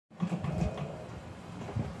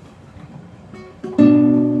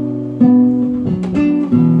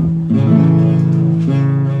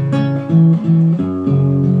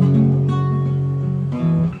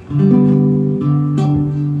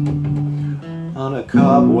on a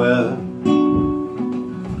cobweb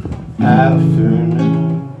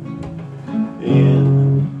afternoon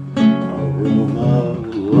in a room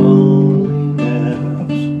of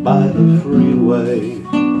loneliness by the freeway.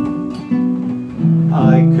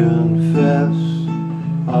 I confess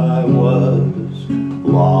I was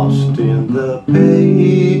lost in the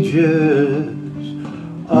pages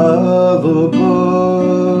of a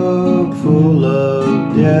book full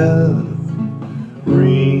of death,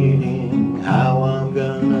 reading how I'm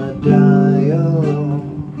gonna die alone.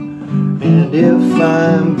 And if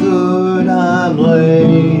I'm good, I'm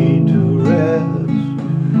laid to rest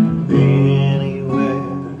anywhere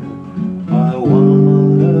I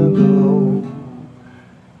wanna go.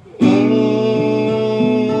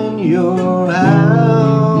 In your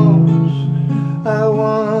house I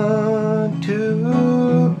want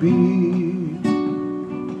to be,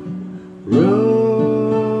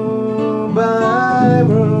 room by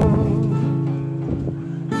room,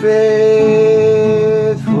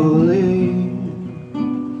 faithfully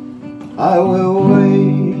I will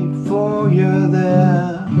wait for you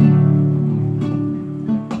there,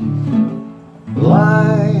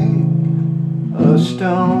 like a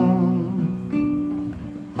stone.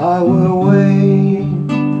 I will wait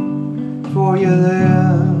for you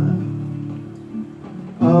there,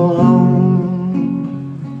 alone.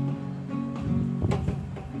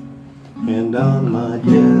 And on my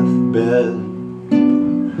deathbed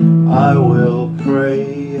I will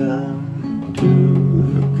pray unto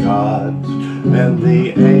the gods and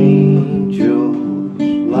the angels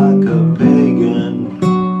like a pagan,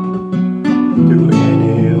 to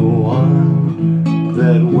anyone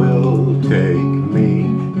that will take me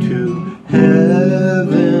to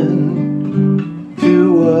heaven, to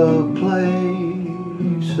a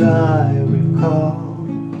place I recall.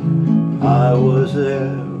 I was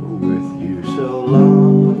there with you so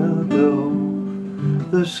long ago.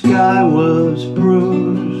 The sky was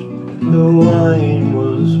bruised, the wine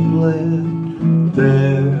was bled,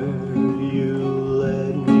 there you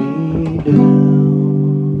let me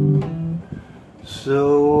down.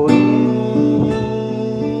 So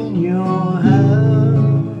in your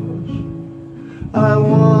house I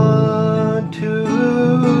want to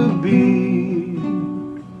be,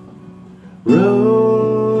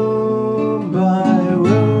 room by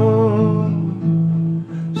room,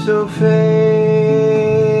 so faithfully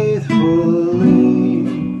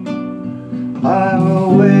I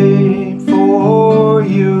will wait for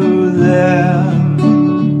you there,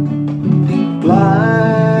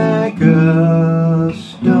 like a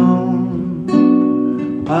stone.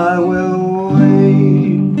 I will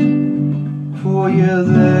wait for you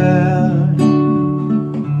there,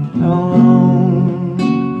 alone.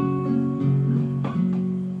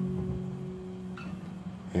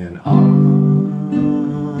 And on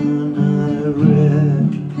I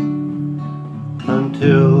read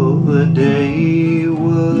until the day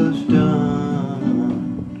was done.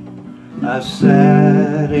 I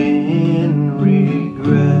sat in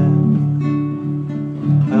regret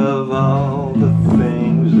of all the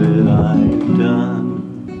things that I've done,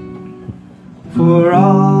 for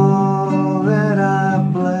all that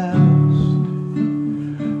I've blessed,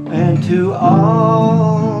 and to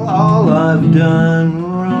all I've done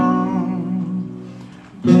wrong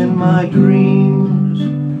in my dreams.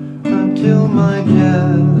 Until my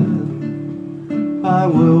death I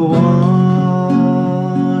will wander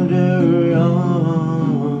on.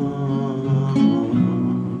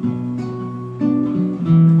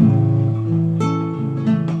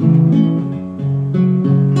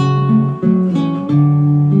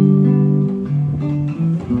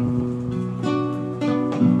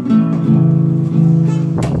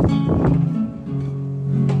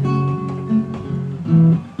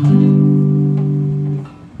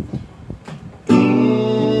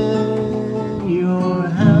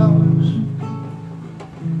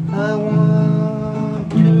 I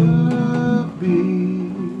want to be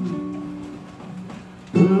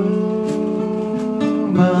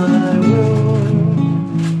room by